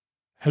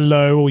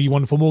Hello, all you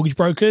wonderful mortgage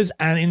brokers.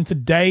 And in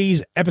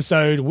today's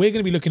episode, we're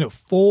going to be looking at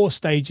 4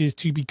 stages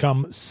to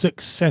become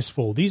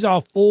successful. These are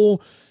 4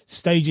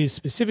 stages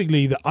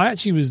specifically that I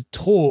actually was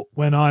taught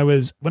when I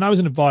was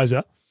an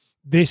advisor.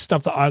 This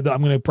stuff that I'm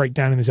going to break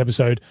down in this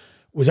episode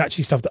was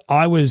actually stuff that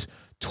I was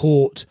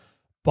taught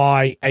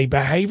by a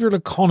behavioral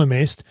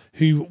economist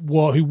who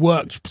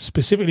worked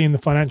specifically in the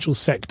financial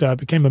sector,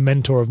 became a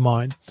mentor of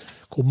mine,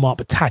 called Mark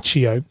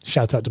Bataccio.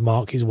 Shout out to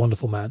Mark. He's a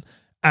wonderful man.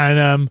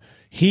 And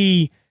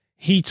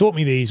he taught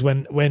me these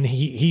when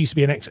he used to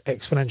be an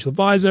ex financial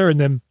advisor, and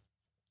then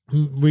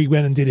we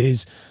went and did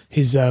his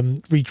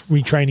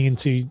retraining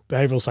into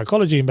behavioral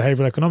psychology and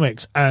behavioral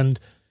economics, and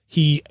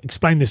he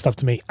explained this stuff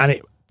to me, and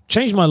it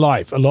changed my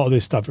life. A lot of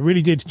this stuff, it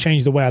really did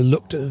change the way I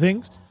looked at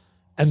things.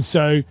 And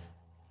so,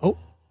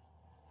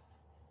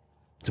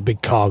 it's a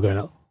big car going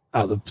out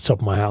the top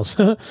of my house.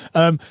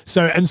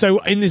 So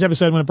in this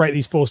episode, I'm going to break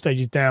these 4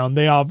 stages down.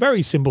 They are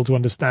very simple to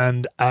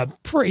understand,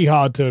 pretty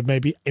hard to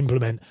maybe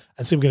implement.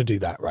 And so we're going to do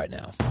that right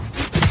now.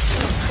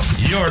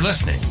 You're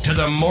listening to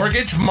the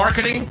Mortgage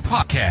Marketing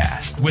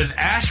Podcast with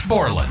Ash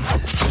Borland,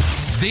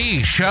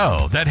 the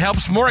show that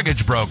helps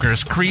mortgage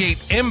brokers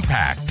create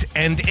impact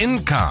and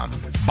income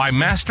by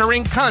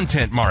mastering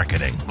content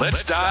marketing.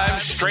 Let's dive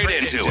straight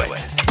into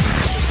it.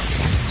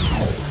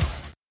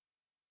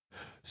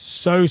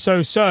 So,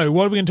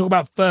 what are we going to talk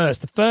about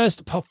first? The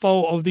first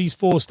of these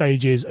 4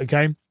 stages,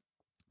 okay?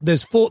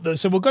 There's 4,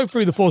 so we'll go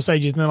through the 4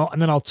 stages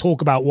and then I'll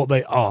talk about what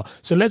they are.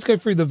 So let's go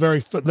through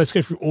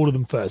all of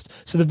them first.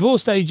 So the 4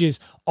 stages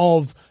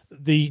of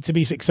to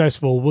be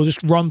successful, we'll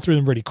just run through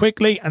them really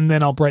quickly and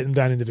then I'll break them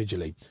down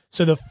individually.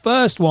 So the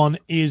first one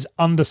is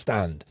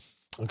understand.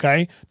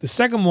 Okay. The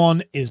second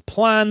one is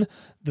plan.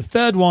 The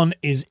third one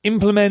is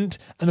implement.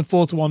 And the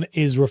fourth one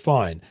is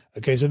refine.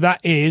 Okay. So that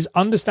is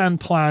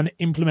understand, plan,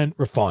 implement,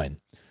 refine.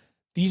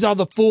 These are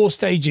the 4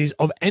 stages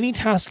of any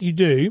task you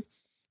do.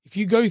 If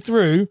you go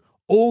through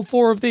all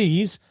 4 of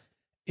these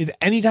in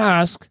any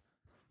task,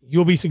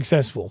 you'll be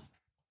successful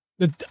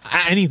at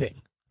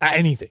anything.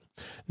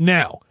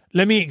 Now,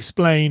 let me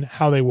explain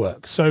how they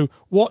work. So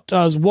what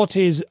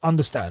is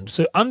understand?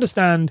 So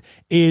understand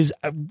is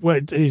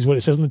what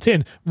it says on the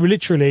tin.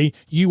 Literally,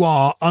 you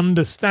are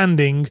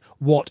understanding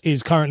what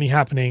is currently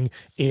happening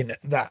in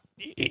that,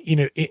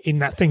 in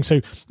that thing. So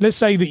let's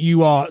say that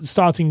you are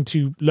starting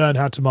to learn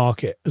how to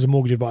market as a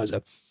mortgage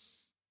advisor.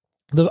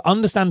 The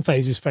understand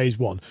phase is phase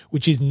 1,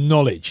 which is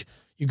knowledge.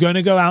 You're going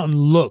to go out and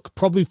look,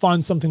 probably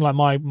find something like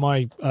my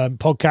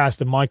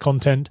podcast and my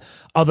content,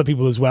 other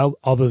people as well.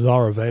 Others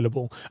are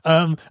available.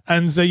 And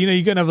so, you're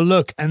going to have a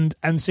look and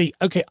see,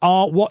 okay,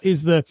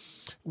 is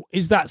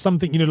that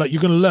something, like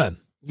you're going to learn,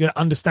 you're going to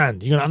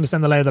understand,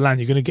 the lay of the land.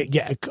 You're going to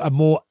get a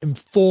more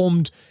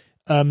informed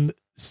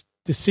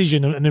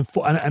decision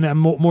and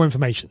more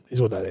information is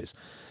what that is.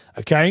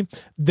 Okay.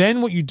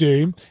 Then what you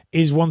do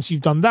is once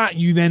you've done that,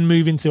 you then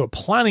move into a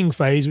planning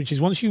phase, which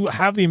is once you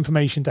have the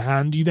information to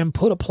hand, you then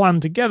put a plan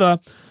together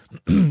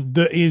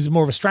that is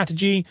more of a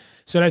strategy.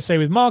 So let's say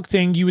with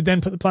marketing, you would then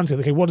put the plan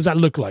together. Okay, what does that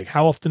look like?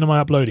 How often am I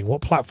uploading?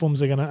 What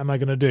platforms am I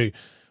going to do?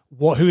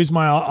 Who is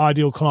my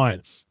ideal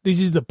client? This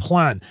is the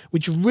plan,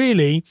 which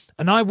really,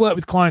 and I work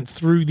with clients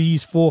through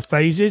these 4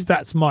 phases.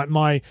 That's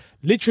my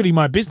literally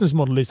my business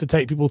model is to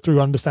take people through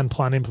understand,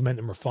 plan, implement,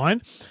 and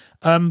refine.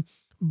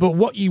 But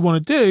what you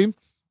want to do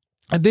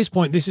at this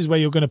point, this is where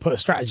you're going to put a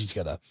strategy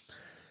together.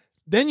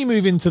 Then you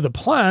move into the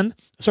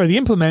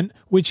implement,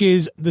 which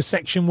is the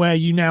section where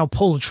you now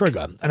pull the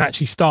trigger and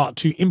actually start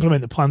to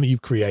implement the plan that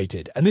you've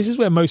created. And this is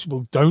where most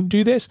people don't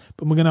do this,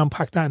 but we're going to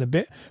unpack that in a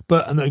bit,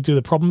 and they'll do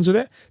the problems with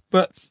it.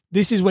 But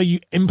this is where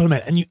you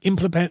implement, and you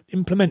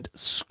implement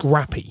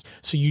scrappy.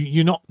 So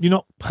you're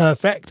not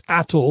perfect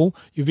at all.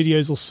 Your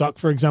videos will suck,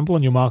 for example,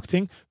 on your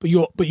marketing, but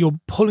you're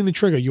pulling the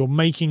trigger, you're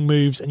making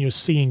moves and you're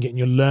seeing it and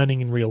you're learning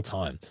in real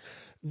time.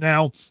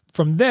 Now,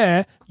 from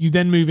there, you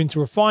then move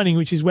into refining,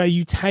 which is where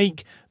you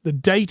take the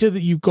data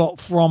that you've got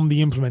from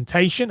the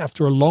implementation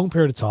after a long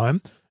period of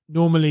time,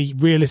 normally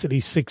realistically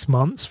 6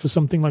 months for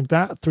something like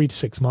that, 3 to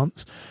 6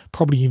 months,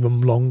 probably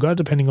even longer,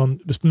 depending on,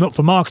 not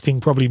for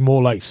marketing, probably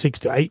more like 6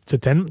 to 8 to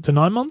 10 to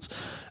 9 months.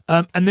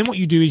 And then what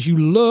you do is you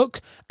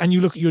look at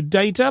your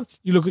data,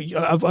 you look at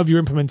of your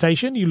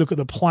implementation, you look at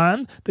the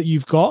plan that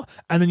you've got,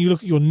 and then you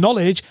look at your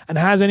knowledge, and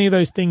has any of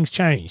those things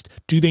changed?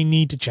 Do they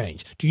need to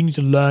change? Do you need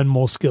to learn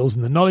more skills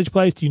in the knowledge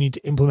place? Do you need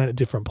to implement a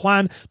different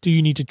plan? Do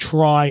you need to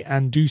try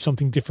and do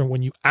something different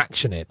when you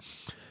action it?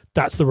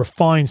 That's the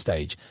refine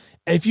stage.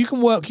 If you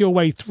can work your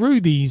way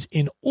through these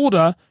in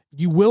order,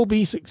 you will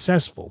be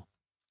successful.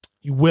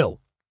 You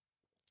will.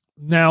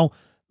 Now,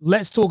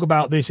 let's talk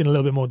about this in a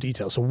little bit more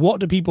detail. So where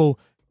do people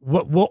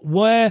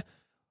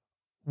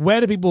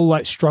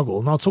like struggle?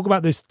 And I'll talk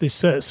about this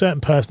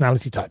certain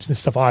personality types, this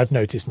stuff I've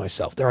noticed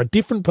myself. There are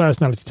different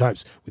personality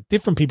types with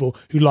different people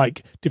who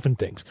like different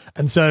things.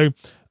 And so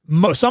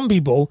some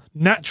people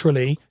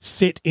naturally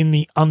sit in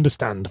the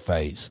understand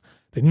phase.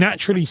 They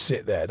naturally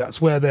sit there.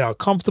 That's where they are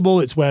comfortable.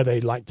 It's where they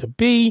like to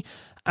be.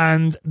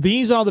 And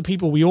these are the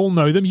people, we all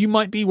know them. You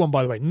might be one,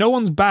 by the way. No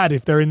one's bad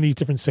if they're in these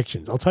different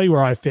sections. I'll tell you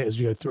where I fit as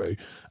we go through.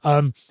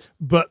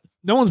 But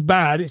no one's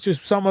bad. It's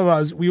just some of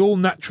us, we all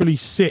naturally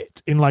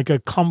sit in like a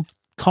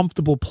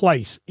comfortable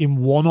place in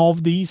one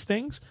of these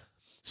things.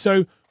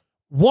 So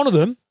one of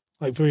them,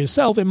 like for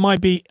yourself, it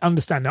might be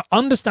understand. Now,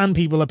 understand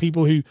people are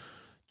people who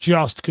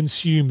just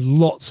consume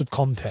lots of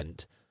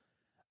content.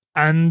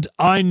 And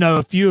I know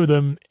a few of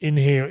them in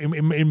here,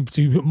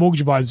 to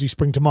mortgage advisors who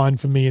spring to mind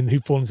for me and who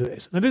fall into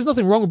this. Now, there's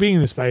nothing wrong with being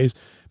in this phase,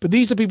 but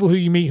these are people who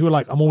you meet who are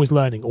like, I'm always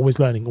learning, always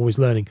learning, always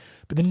learning,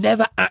 but they're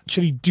never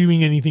actually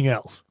doing anything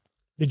else.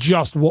 They're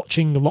just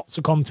watching lots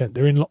of content.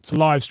 They're in lots of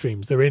live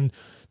streams. They're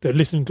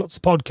listening to lots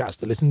of podcasts.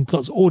 They're listening to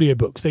lots of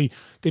audiobooks.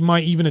 They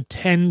might even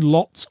attend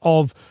lots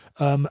of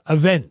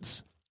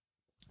events.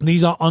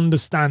 These are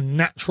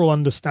natural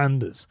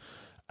understanders.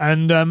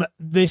 And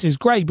this is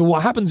great, but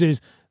what happens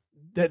is,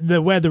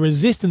 where the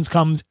resistance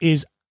comes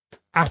is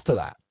after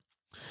that.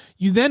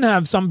 You then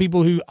have some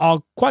people who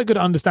are quite good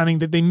at understanding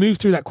that they move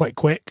through that quite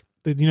quick.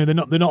 They're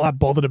not that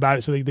bothered about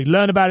it, so they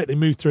learn about it, they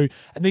move through,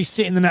 and they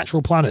sit in the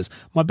natural planners.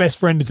 My best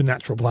friend is a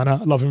natural planner.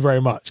 I love him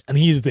very much, and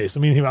he is this. I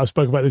mean, I've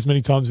spoken about this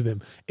many times with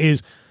him.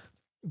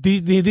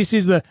 This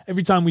is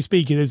every time we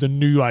speak, there's a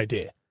new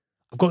idea.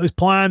 I've got this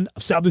plan.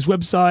 I've set up this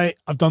website.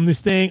 I've done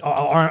this thing.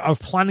 I'm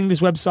planning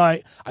this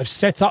website. I've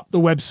set up the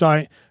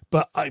website,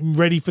 but I'm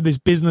ready for this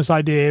business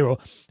idea,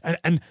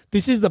 and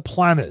this is the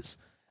planners.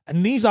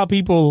 And these are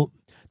people,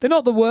 they're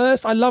not the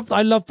worst. I love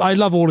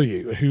all of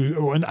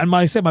you and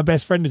I said my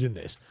best friend is in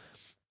this.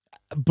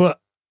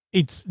 But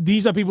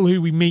these are people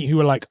who we meet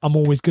who are like, I'm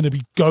always going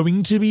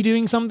to be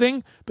doing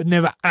something, but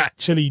never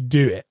actually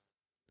do it.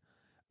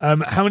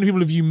 How many people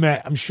have you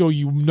met? I'm sure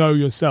you know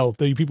yourself.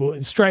 There are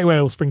people straight away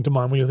will spring to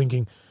mind when you're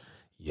thinking,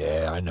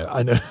 yeah, I know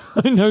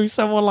I know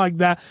someone like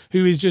that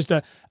who is just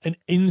an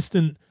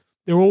instant.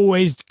 They're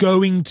always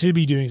going to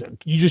be doing something.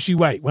 You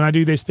wait. When I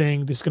do this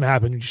thing, this is going to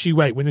happen. You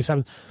wait. When this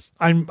happens,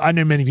 I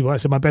know many people. Like I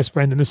said, my best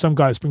friend, and there's some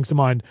guy that springs to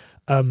mind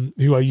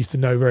who I used to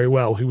know very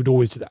well, who would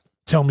always do that.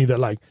 Tell me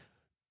that, like,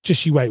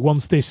 just you wait.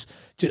 Once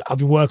I've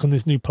been working on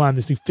this new plan,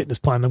 this new fitness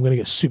plan. I'm going to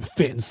get super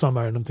fit in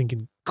summer. And I'm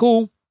thinking,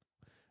 cool.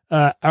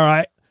 All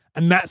right.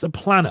 And that's a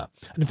planner.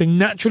 And if they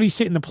naturally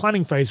sit in the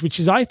planning phase, which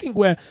is, I think,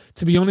 where,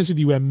 to be honest with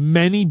you, where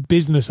many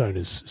business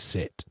owners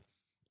sit.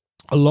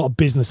 A lot of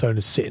business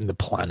owners sit in the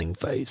planning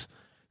phase.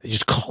 They're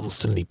just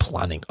constantly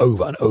planning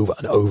over and over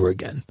and over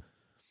again,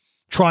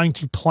 trying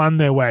to plan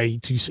their way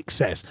to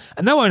success.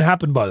 And that won't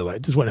happen, by the way.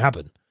 It just won't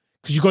happen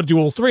because you've got to do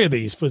all three of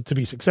these to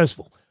be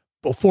successful.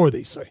 Or four of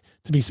these, sorry,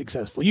 to be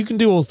successful. You can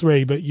do all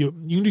three, but you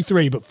can do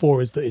three, but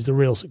four is the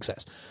real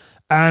success.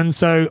 And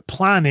so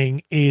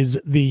planning is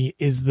the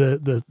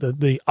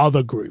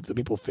other group that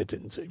people fit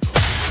into.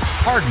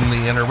 Pardon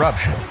the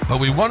interruption,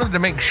 but we wanted to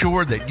make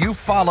sure that you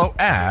follow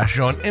Ash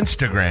on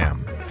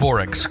Instagram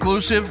for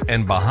exclusive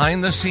and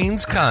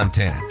behind-the-scenes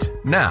content.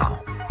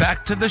 Now,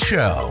 back to the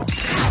show.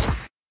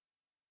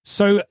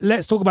 So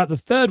let's talk about the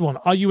third one.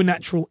 Are you a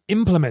natural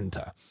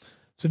implementer?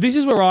 So this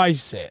is where I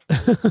sit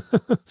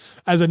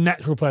as a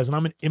natural person.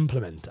 I'm an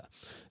implementer.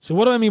 So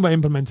what do I mean by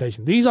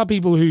implementation? These are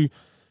people who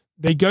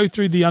they go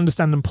through the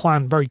understand and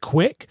plan very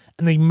quick,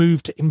 and they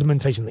move to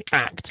implementation. They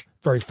act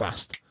very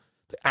fast.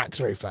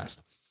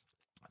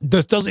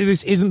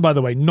 This isn't, by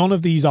the way, none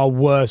of these are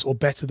worse or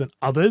better than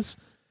others.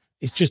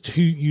 It's just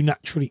who you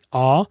naturally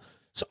are.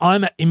 So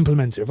I'm an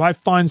implementer. If I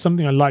find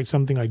something, I like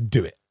something, I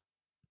do it.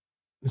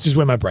 This is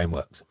where my brain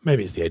works.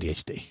 Maybe it's the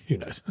ADHD. Who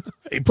knows?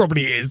 It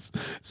probably is.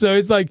 So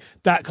it's like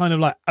that kind of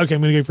like, okay,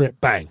 I'm going to go for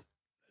it. Bang.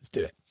 Let's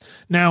do it.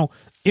 Now,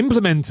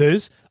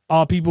 implementers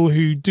are people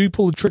who do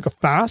pull the trigger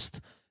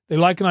fast. They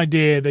like an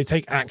idea. They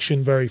take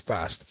action very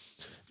fast.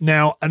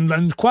 Now,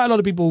 and quite a lot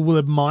of people will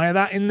admire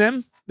that in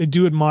them. They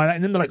do admire that,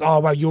 and then they're like, "Oh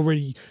wow, you're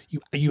really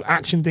you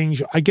action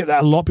things." I get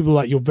that a lot. People are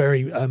like, you're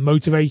very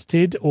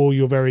motivated, or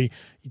you're very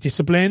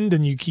disciplined,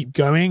 and you keep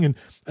going,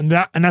 and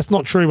that's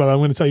not true. Well, I'm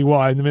going to tell you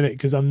why in a minute,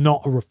 because I'm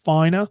not a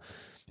refiner.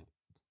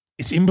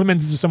 It's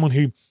implementers as someone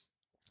who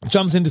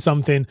jumps into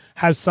something,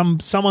 has some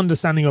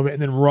understanding of it,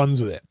 and then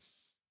runs with it,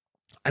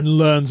 and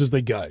learns as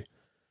they go.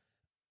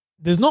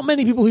 There's not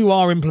many people who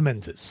are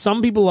implementers.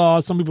 Some people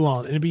are, some people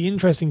aren't, and it'd be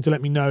interesting to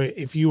let me know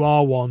if you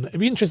are one. It'd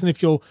be interesting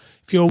if you're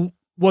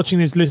watching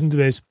this, listen to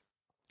this,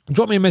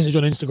 drop me a message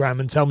on Instagram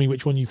and tell me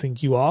which one you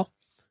think you are,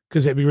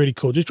 because it'd be really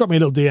cool. Just drop me a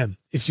little DM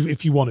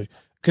if you want to,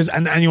 because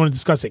and you want to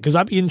discuss it, because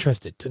I'd be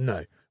interested to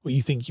know where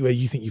you think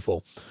you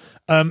fall.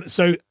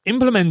 So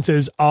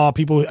implementers are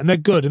people, and they're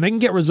good, and they can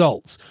get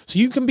results. So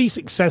you can be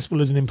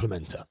successful as an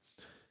implementer.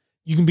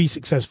 You can be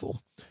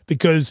successful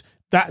because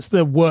that's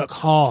the work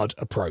hard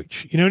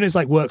approach. You know, and it's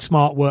like work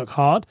smart, work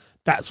hard.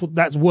 That's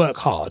work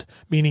hard,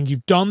 meaning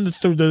you've done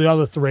the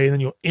other three, and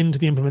then you're into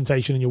the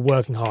implementation and you're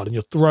working hard and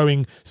you're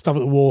throwing stuff at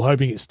the wall,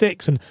 hoping it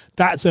sticks. And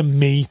that's a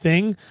me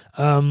thing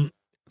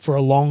for a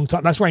long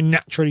time. That's where I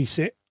naturally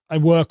sit. I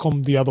work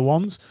on the other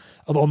ones,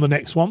 on the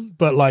next one,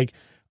 but like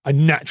I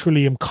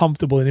naturally am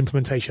comfortable in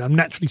implementation. I'm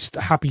naturally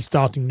happy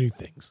starting new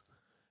things,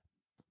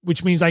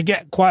 which means I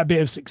get quite a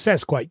bit of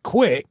success quite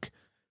quick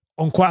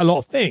on quite a lot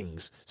of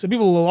things. So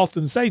people will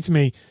often say to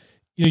me,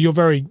 you're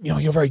very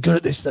good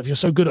at this stuff. You're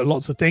so good at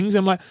lots of things.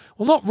 I'm like,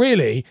 well, not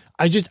really.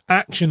 I just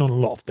action on a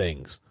lot of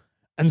things.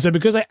 And so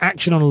because I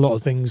action on a lot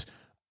of things,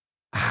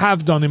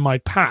 have done in my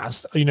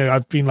past,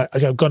 I've been like,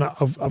 okay, I've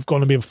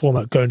gone to be a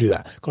performer, go and do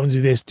that. Go and do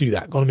this, do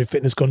that. Go and be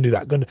fitness, go and do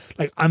that.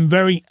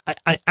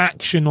 I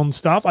action on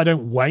stuff. I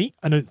don't wait.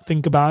 I don't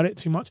think about it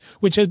too much,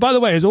 which is, by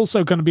the way, is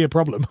also going to be a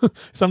problem.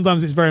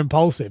 Sometimes it's very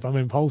impulsive. I'm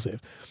impulsive.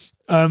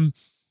 But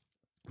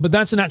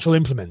that's a natural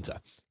implementer.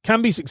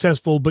 Can be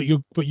successful, but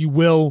you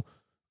will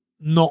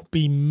not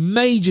be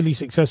majorly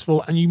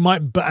successful,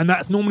 and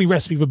that's normally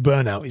recipe for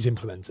burnout is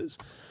implementers.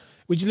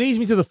 Which leads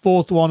me to the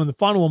fourth one and the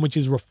final one, which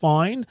is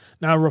refine.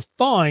 Now,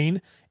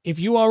 refine, if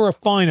you are a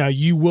refiner,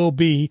 you will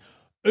be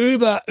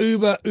uber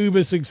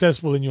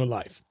successful in your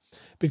life.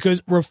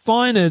 Because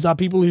refiners are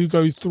people who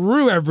go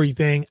through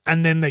everything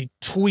and then they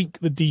tweak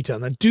the detail.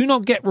 Now, do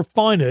not get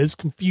refiners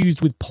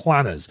confused with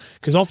planners,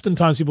 because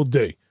oftentimes people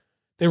do.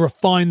 They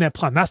refine their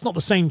plan. That's not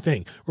the same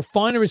thing.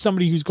 Refiner is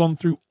somebody who's gone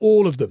through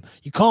all of them.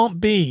 You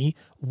can't be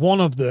one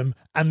of them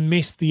and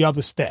miss the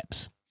other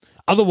steps.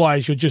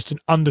 Otherwise, you're just an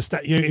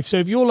understand. If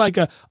you're like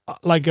a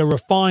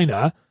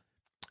refiner,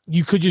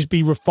 you could just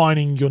be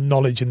refining your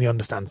knowledge in the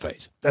understand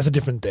phase. That's a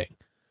different thing.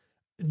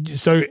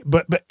 So,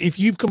 but if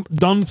you've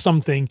done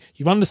something,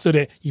 you've understood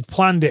it, you've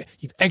planned it,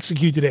 you've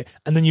executed it,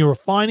 and then you're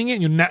refining it,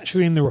 and you're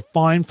naturally in the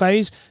refine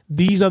phase.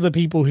 These are the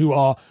people who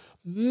are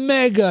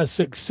mega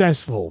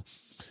successful.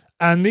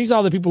 And these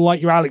are the people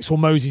like your Alex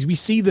Hormozis. We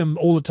see them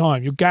all the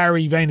time. Your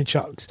Gary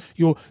Vaynerchuks.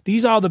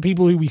 These are the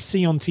people who we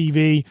see on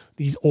TV,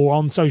 or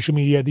on social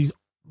media, these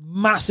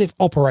massive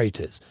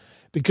operators,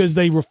 because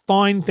they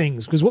refine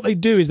things. Because what they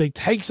do is they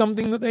take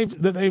something that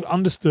they've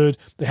understood,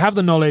 they have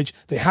the knowledge,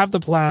 they have the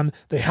plan,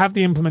 they have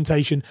the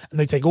implementation, and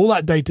they take all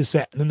that data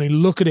set and then they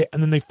look at it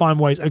and then they find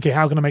ways, okay,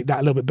 how can I make that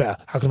a little bit better?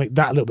 How can I make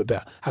that a little bit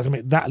better? How can I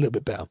make that a little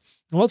bit better?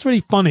 And what's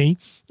really funny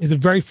is that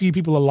very few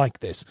people are like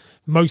this.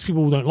 Most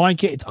people don't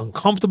like it. It's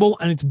uncomfortable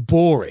and it's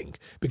boring,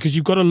 because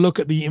you've got to look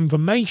at the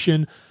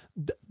information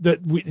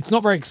it's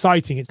not very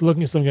exciting. It's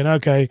looking at something going,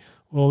 okay,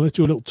 well, let's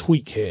do a little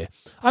tweak here.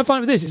 I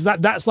find with this is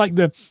that's like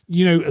the,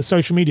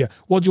 social media.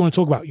 What do you want to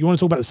talk about? You want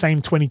to talk about the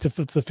same 20 to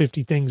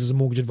 50 things as a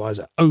mortgage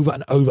advisor over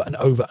and over and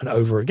over and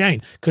over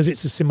again, because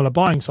it's a similar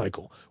buying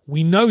cycle.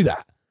 We know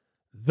that.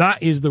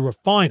 That is the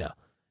refiner.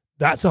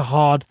 That's a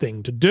hard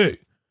thing to do.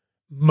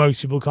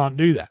 Most people can't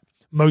do that.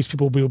 Most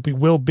people will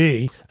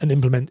be an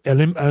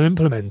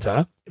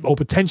implementer, or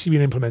potentially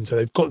be an implementer.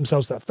 They've got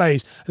themselves to that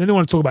phase, and then they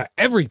want to talk about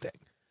everything.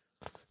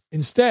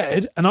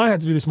 Instead, and I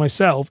had to do this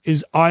myself,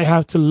 is I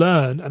have to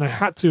learn, and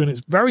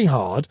it's very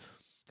hard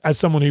as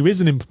someone who is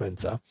an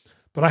implementer,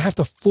 but I have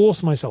to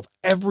force myself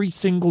every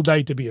single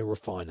day to be a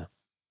refiner.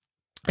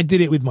 I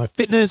did it with my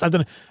fitness. I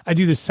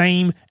do the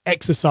same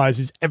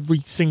exercises every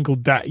single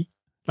day.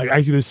 Like,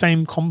 I do the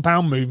same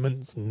compound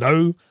movements,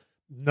 so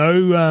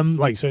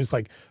it's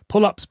like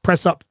pull-ups,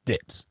 press-ups,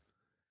 dips,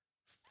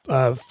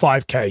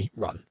 5K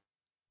run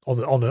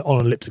on an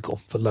elliptical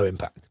for low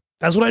impact.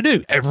 That's what I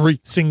do every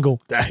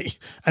single day.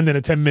 And then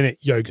a 10-minute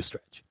yoga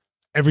stretch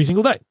every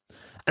single day.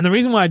 And the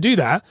reason why I do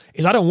that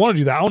is I don't want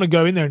to do that. I want to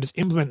go in there and just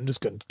implement and just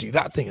go do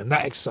that thing and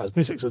that exercise and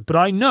this exercise. But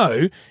I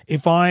know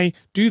if I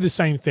do the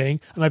same thing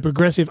and I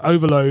progressive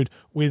overload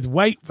with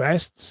weight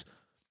vests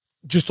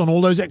just on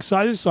all those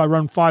exercises, so I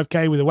run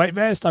 5K with a weight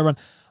vest,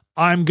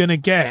 I'm going to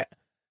get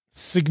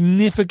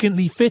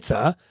significantly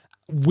fitter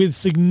with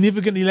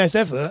significantly less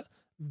effort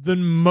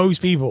than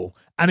most people.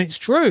 And it's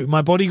true.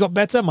 My body got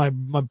better. My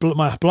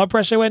blood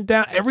pressure went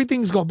down.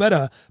 Everything's got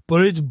better,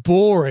 but it's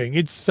boring.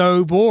 It's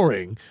so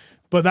boring.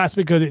 But that's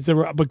because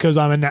because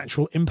I'm a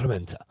natural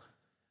implementer.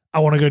 I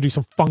want to go do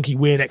some funky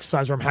weird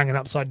exercise where I'm hanging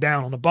upside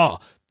down on a bar.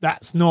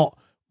 That's not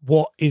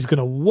what is going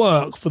to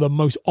work for the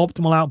most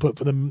optimal output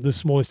for the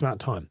smallest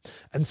amount of time.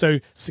 And so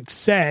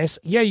success,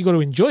 you got to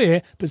enjoy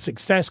it, but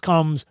success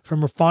comes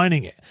from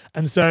refining it.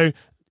 And so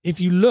if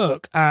you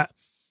look at,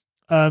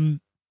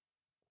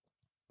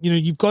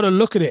 you've got to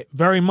look at it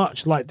very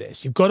much like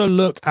this. You've got to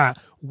look at,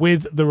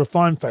 with the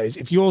refine phase,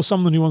 if you're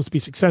someone who wants to be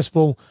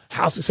successful,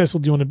 how successful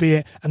do you want to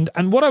be?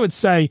 And what I would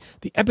say,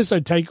 the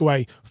episode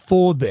takeaway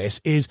for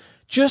this is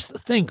just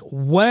think,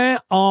 where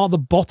are the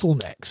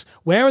bottlenecks?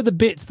 Where are the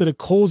bits that are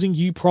causing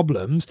you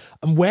problems,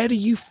 and where do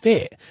you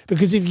fit?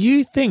 Because if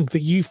you think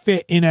that you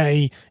fit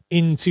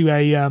into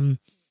an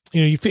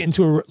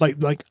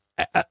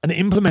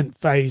implement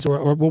phase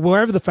or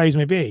wherever the phase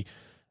may be,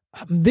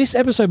 this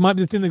episode might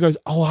be the thing that goes,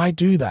 oh, I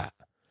do that.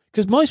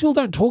 Because most people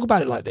don't talk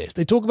about it like this.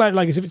 They talk about it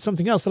like as if it's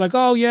something else. They're like,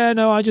 oh, yeah,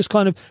 no, I just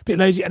kind of a bit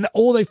lazy.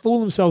 Or they fool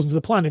themselves into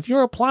the plan. If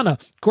you're a planner,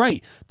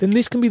 great. Then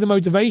this can be the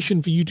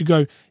motivation for you to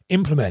go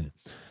implement.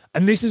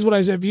 And this is what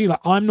I said for you.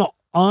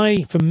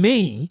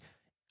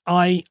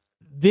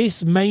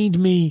 This made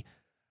me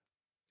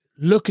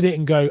look at it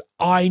and go,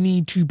 I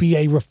need to be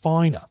a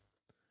refiner.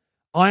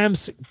 I am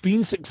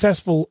being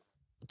successful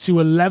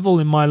to a level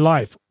in my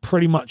life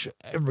pretty much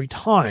every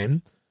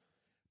time,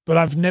 but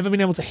I've never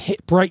been able to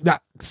break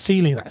that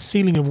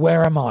ceiling of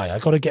where am I? I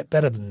got to get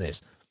better than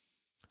this.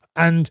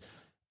 And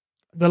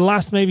the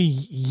last maybe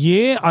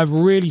year, I've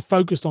really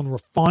focused on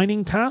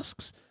refining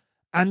tasks.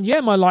 And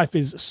yeah, my life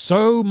is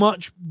so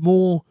much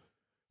more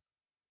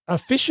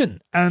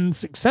efficient and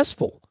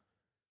successful.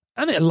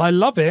 And I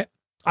love it.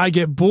 I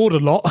get bored a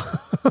lot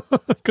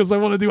because I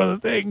want to do other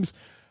things.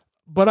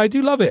 But I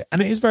do love it.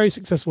 And it is very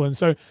successful. And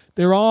so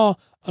there are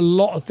a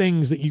lot of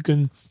things that you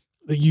can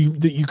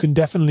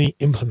definitely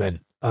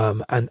implement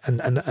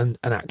and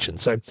action.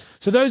 So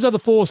those are the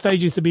 4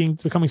 stages to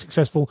becoming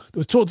successful that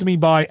was taught to me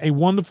by a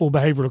wonderful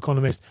behavioral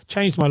economist,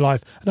 changed my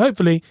life, and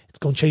hopefully it's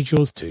going to change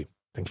yours too.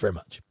 Thank you very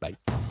much. Bye.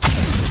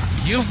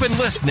 You've been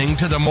listening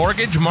to the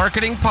Mortgage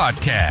Marketing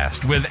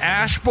Podcast with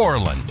Ash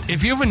Borland.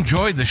 If you've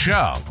enjoyed the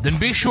show, then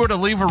be sure to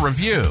leave a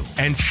review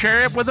and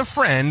share it with a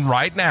friend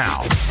right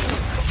now.